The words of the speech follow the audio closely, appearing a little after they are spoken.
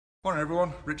Morning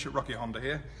everyone, Rich at Rocket Honda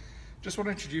here. Just want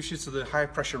to introduce you to the high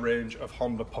pressure range of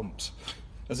Honda pumps.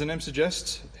 As the name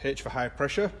suggests, H for high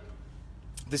pressure.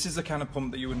 This is the kind of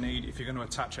pump that you would need if you're going to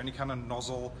attach any kind of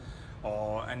nozzle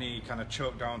or any kind of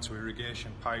choke down to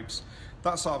irrigation pipes,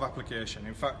 that sort of application.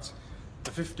 In fact,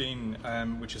 the 15,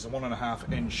 which is a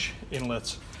 1.5 inch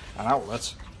inlet and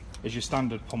outlet, is your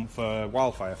standard pump for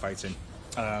wildfire fighting.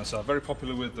 So very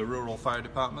popular with the rural fire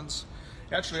departments.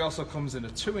 It actually also comes in a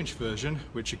 2-inch version,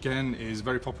 which again is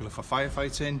very popular for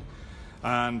firefighting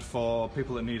and for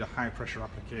people that need a high pressure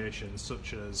application,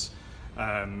 such as,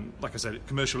 like I said,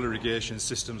 commercial irrigation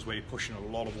systems where you're pushing a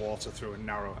lot of water through a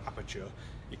narrow aperture.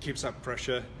 It keeps that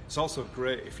pressure. It's also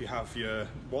great if you have your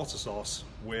water source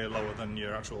way lower than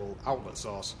your actual outlet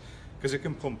source, because it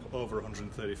can pump over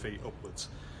 130 feet upwards,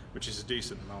 which is a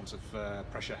decent amount of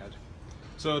pressure head.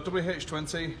 So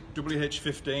WH20,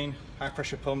 WH15, high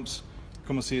pressure pumps.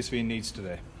 Come and see us for your needs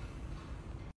today.